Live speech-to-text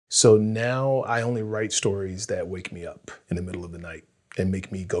So now I only write stories that wake me up in the middle of the night and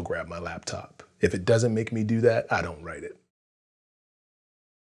make me go grab my laptop. If it doesn't make me do that, I don't write it.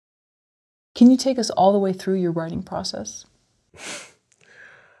 Can you take us all the way through your writing process?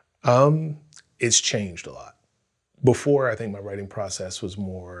 It's changed a lot. Before, I think my writing process was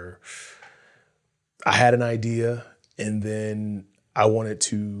more, I had an idea and then I wanted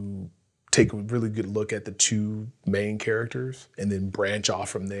to take a really good look at the two main characters and then branch off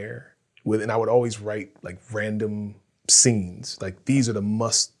from there. And I would always write like random scenes. Like these are the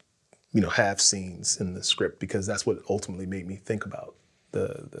must, have scenes in the script because that's what ultimately made me think about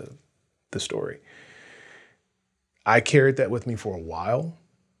the story. I carried that with me for a while,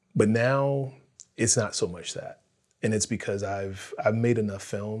 but now it's not so much that. And it's because I've made enough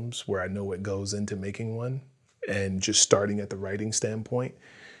films where I know what goes into making one and just starting at the writing standpoint.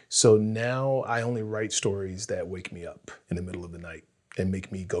 So now I only write stories that wake me up in the middle of the night and make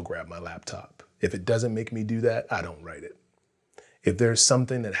me go grab my laptop. If it doesn't make me do that, I don't write it. If there's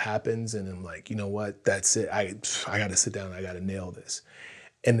something that happens and I'm like, you know what, that's it. I got to sit down, I got to nail this.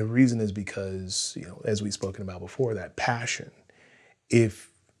 And the reason is because, as we've spoken about before, that passion.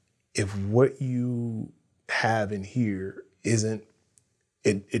 If what you have in here isn't,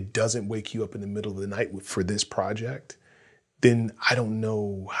 it doesn't wake you up in the middle of the night for this project, then I don't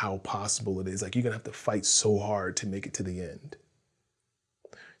know how possible it is. Like you're gonna have to fight so hard to make it to the end.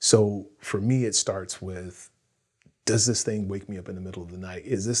 So for me, it starts with, does this thing wake me up in the middle of the night?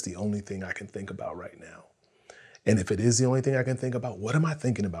 Is this the only thing I can think about right now? And if it is the only thing I can think about, what am I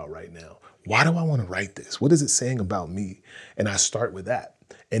thinking about right now? Why do I want to write this? What is it saying about me? And I start with that.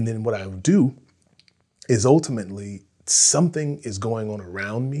 And then what I do is ultimately something is going on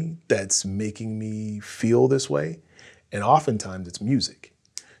around me that's making me feel this way. And oftentimes it's music.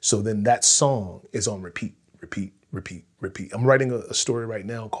 So then that song is on repeat, repeat, repeat, repeat. I'm writing a story right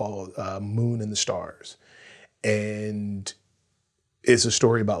now called Moon and the Stars. And it's a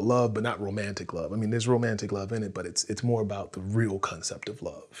story about love, but not romantic love. I mean, there's romantic love in it, but it's more about the real concept of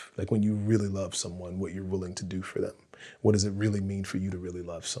love. Like when you really love someone, what you're willing to do for them. What does it really mean for you to really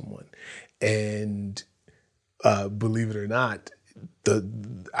love someone? And believe it or not,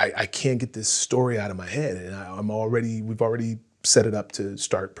 I can't get this story out of my head. And we've already set it up to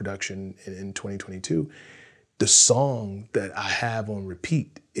start production in 2022. The song that I have on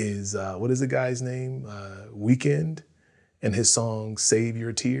repeat is, what is the guy's name? Weekend. And his song, Save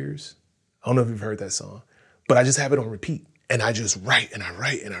Your Tears. I don't know if you've heard that song, but I just have it on repeat. And I just write and I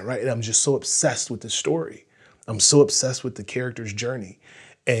write and I write. And I'm just so obsessed with the story. I'm so obsessed with the character's journey.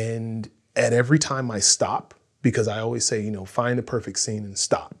 And at every time I stop, because I always say, find the perfect scene and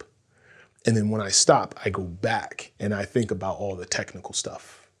stop. And then when I stop, I go back and I think about all the technical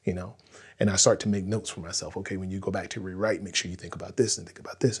stuff, and I start to make notes for myself. Okay, when you go back to rewrite, make sure you think about this and think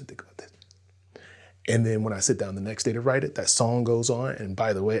about this and think about this. And then when I sit down the next day to write it, that song goes on. And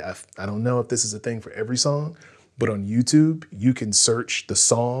by the way, I don't know if this is a thing for every song, but on YouTube, you can search the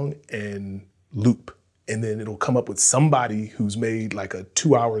song and loop. And then it'll come up with somebody who's made like a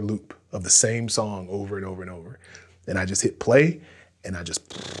 2-hour loop of the same song over and over and over. And I just hit play and I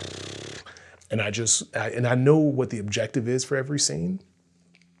know what the objective is for every scene.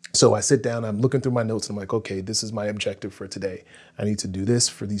 So I sit down, I'm looking through my notes and I'm like, okay, this is my objective for today. I need to do this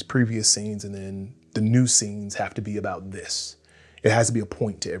for these previous scenes and then the new scenes have to be about this. It has to be a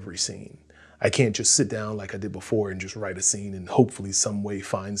point to every scene. I can't just sit down like I did before and just write a scene and hopefully some way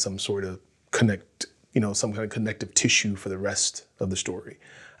find some sort of some kind of connective tissue for the rest of the story.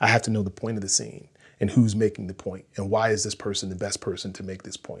 I have to know the point of the scene and who's making the point and why is this person the best person to make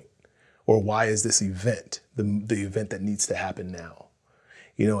this point? Or why is this event the event that needs to happen now?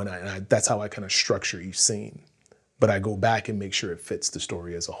 And that's how I kind of structure each scene. But I go back and make sure it fits the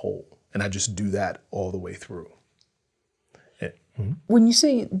story as a whole. And I just do that all the way through. When you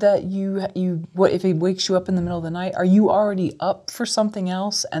say that what if it wakes you up in the middle of the night, are you already up for something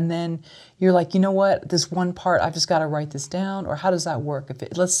else? And then you're like, you know what, this one part, I've just got to write this down? Or how does that work?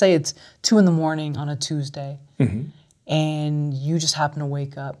 Let's say it's 2 a.m. on a Tuesday and you just happen to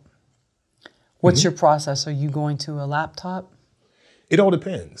wake up. What's your process? Are you going to a laptop? It all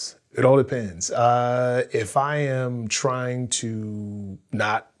depends. If I am trying to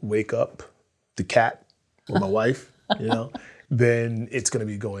not wake up the cat or my wife, then it's going to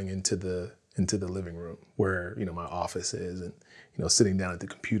be going into the living room where, my office is and, sitting down at the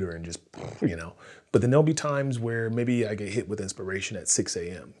computer and just, But then there'll be times where maybe I get hit with inspiration at 6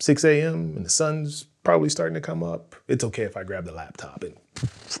 a.m. 6 a.m. and the sun's probably starting to come up. It's okay if I grab the laptop and,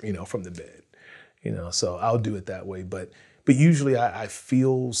 from the bed, So I'll do it that way. But usually I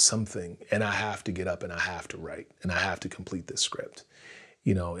feel something and I have to get up and I have to write and I have to complete this script.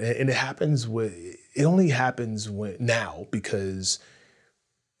 and it happens it only happens now because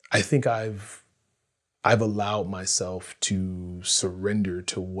I think I've allowed myself to surrender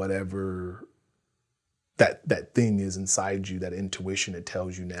to whatever that thing is inside you, that intuition that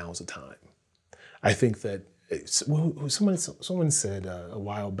tells you now's the time. I think that someone said a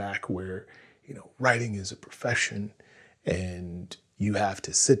while back where, writing is a profession and you have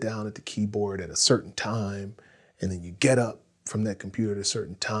to sit down at the keyboard at a certain time and then you get up from that computer at a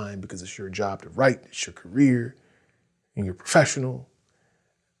certain time because it's your job to write, it's your career, and you're professional.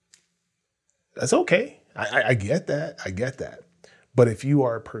 That's okay. I get that. I get that. But if you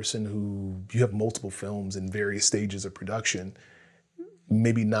are a person who you have multiple films in various stages of production,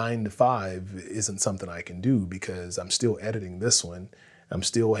 maybe 9 to 5 isn't something I can do because I'm still editing this one. I'm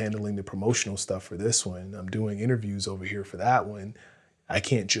still handling the promotional stuff for this one. I'm doing interviews over here for that one. I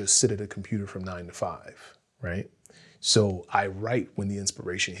can't just sit at a computer from 9 to 5, right? So I write when the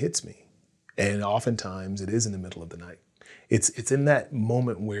inspiration hits me. And oftentimes it is in the middle of the night. It's in that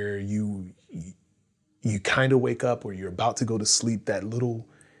moment where you kind of wake up or you're about to go to sleep, that little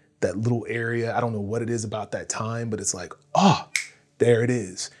area. I don't know what it is about that time, but it's like, oh, there it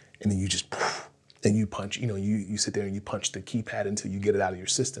is. And then you just, and you punch, you sit there and you punch the keypad until you get it out of your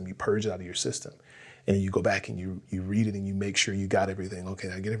system. You purge it out of your system. And then you go back and you read it and you make sure you got everything. Okay,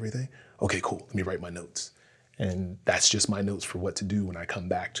 did I get everything? Okay, cool. Let me write my notes. And that's just my notes for what to do when I come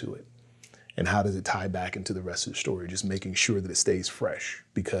back to it. And how does it tie back into the rest of the story? Just making sure that it stays fresh.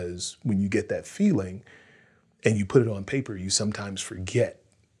 Because when you get that feeling and you put it on paper, you sometimes forget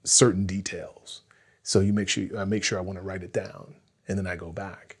certain details. So I make sure I want to write it down and then I go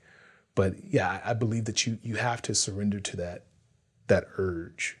back. But yeah, I believe that you have to surrender to that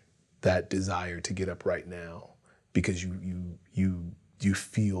urge, that desire to get up right now because you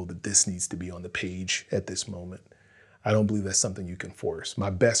feel that this needs to be on the page at this moment. I don't believe that's something you can force. My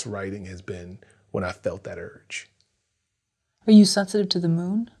best writing has been when I felt that urge. Are you sensitive to the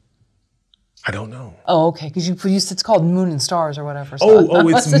moon? I don't know. Oh, okay, because it's called Moon and Stars or whatever. So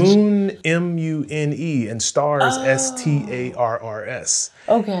It's Moon, M-U-N-E, and Stars, S-T-A-R-R-S.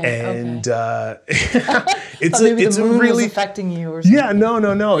 Okay, and it's the moon was affecting you or something. Yeah,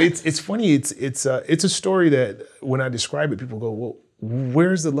 no. It's funny. It's a story that when I describe it, people go, well,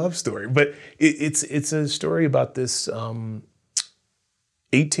 where's the love story? But it's a story about this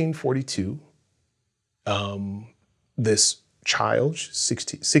 1842, this child,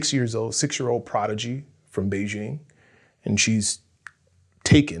 6-year-old prodigy from Beijing, and she's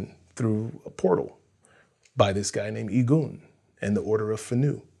taken through a portal by this guy named Igun and the Order of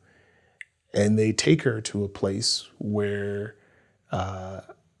Fanu. And they take her to a place where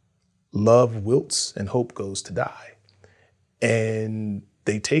love wilts and hope goes to die. And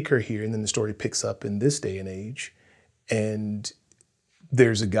they take her here, and then the story picks up in this day and age. And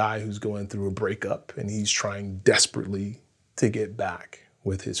there's a guy who's going through a breakup, and he's trying desperately to get back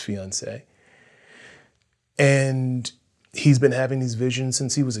with his fiancée. And he's been having these visions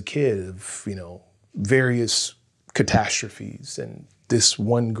since he was a kid of, various catastrophes. And this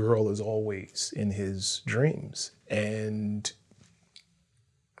one girl is always in his dreams. And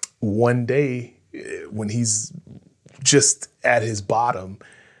one day when he's just at his bottom,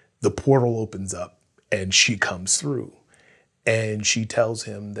 the portal opens up and she comes through. And she tells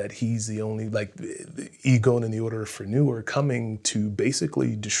him that he's the only, the Egon and the Order of Fanu are coming to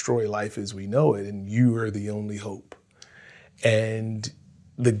basically destroy life as we know it, and you are the only hope. And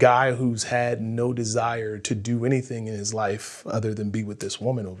the guy who's had no desire to do anything in his life other than be with this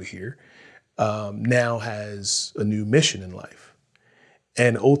woman over here, now has a new mission in life.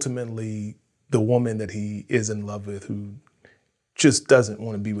 And ultimately, the woman that he is in love with, who just doesn't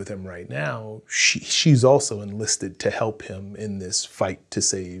want to be with him right now, she's also enlisted to help him in this fight to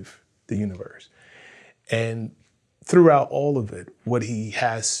save the universe. And throughout all of it, what he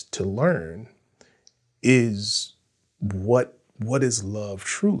has to learn is what is love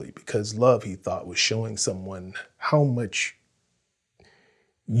truly, because love, he thought, was showing someone how much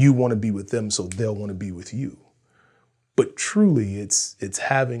you want to be with them so they'll want to be with you. But truly, it's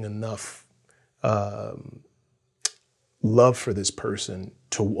having enough love for this person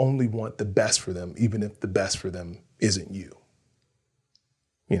to only want the best for them, even if the best for them isn't you.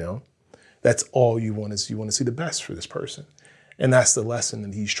 That's all you want is you want to see the best for this person. And that's the lesson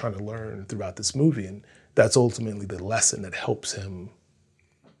that he's trying to learn throughout this movie. And that's ultimately the lesson that helps him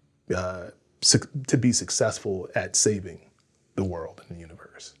to be successful at saving the world and the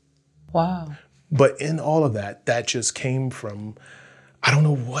universe. Wow. But in all of that just came from, I don't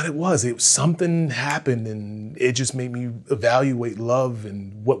know what it was. Something happened and it just made me evaluate love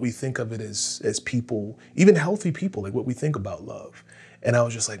and what we think of it as people, even healthy people, like what we think about love. And I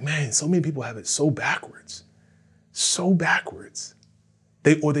was just like, man, so many people have it so backwards. So backwards.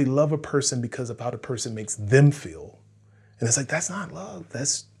 They love a person because of how the person makes them feel. And it's like, that's not love.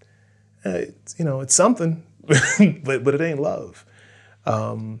 That's, it's something, but it ain't love.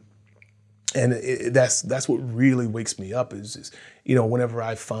 And that's what really wakes me up is, whenever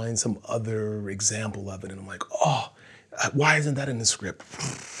I find some other example of it and I'm like, oh, why isn't that in the script?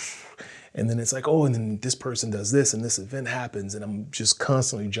 And then it's like, oh, and then this person does this and this event happens and I'm just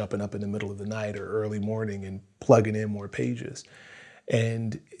constantly jumping up in the middle of the night or early morning and plugging in more pages.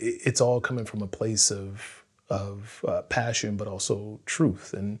 And it's all coming from a place of passion, but also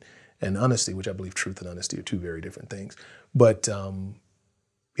truth and honesty, which I believe truth and honesty are two very different things. But,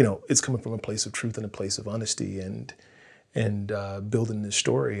 it's coming from a place of truth and a place of honesty and building this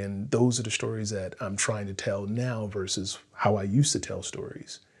story. And those are the stories that I'm trying to tell now versus how I used to tell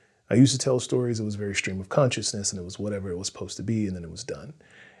stories. I used to tell stories, it was very stream of consciousness and it was whatever it was supposed to be and then it was done.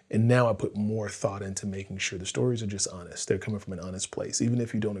 And now I put more thought into making sure the stories are just honest. They're coming from an honest place. Even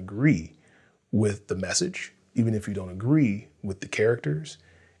if you don't agree with the message, even if you don't agree with the characters,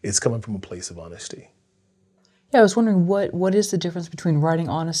 it's coming from a place of honesty. Yeah, I was wondering what is the difference between writing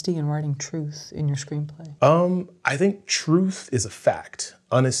honesty and writing truth in your screenplay? I think truth is a fact.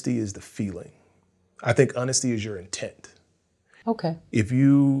 Honesty is the feeling. I think honesty is your intent. Okay.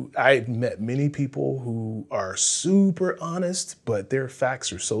 I've met many people who are super honest, but their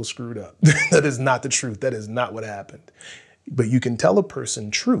facts are so screwed up. That is not the truth. That is not what happened. But you can tell a person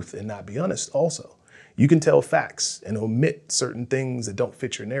truth and not be honest also. You can tell facts and omit certain things that don't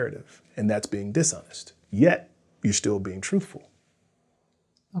fit your narrative, and that's being dishonest. Yet, you're still being truthful.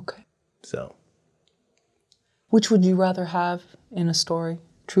 Okay. So. Which would you rather have in a story,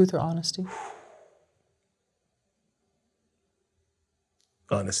 truth or honesty?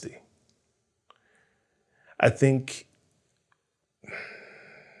 Honesty. I think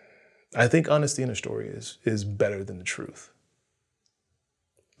honesty in a story is better than the truth.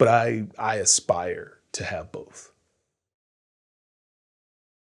 But I aspire to have both.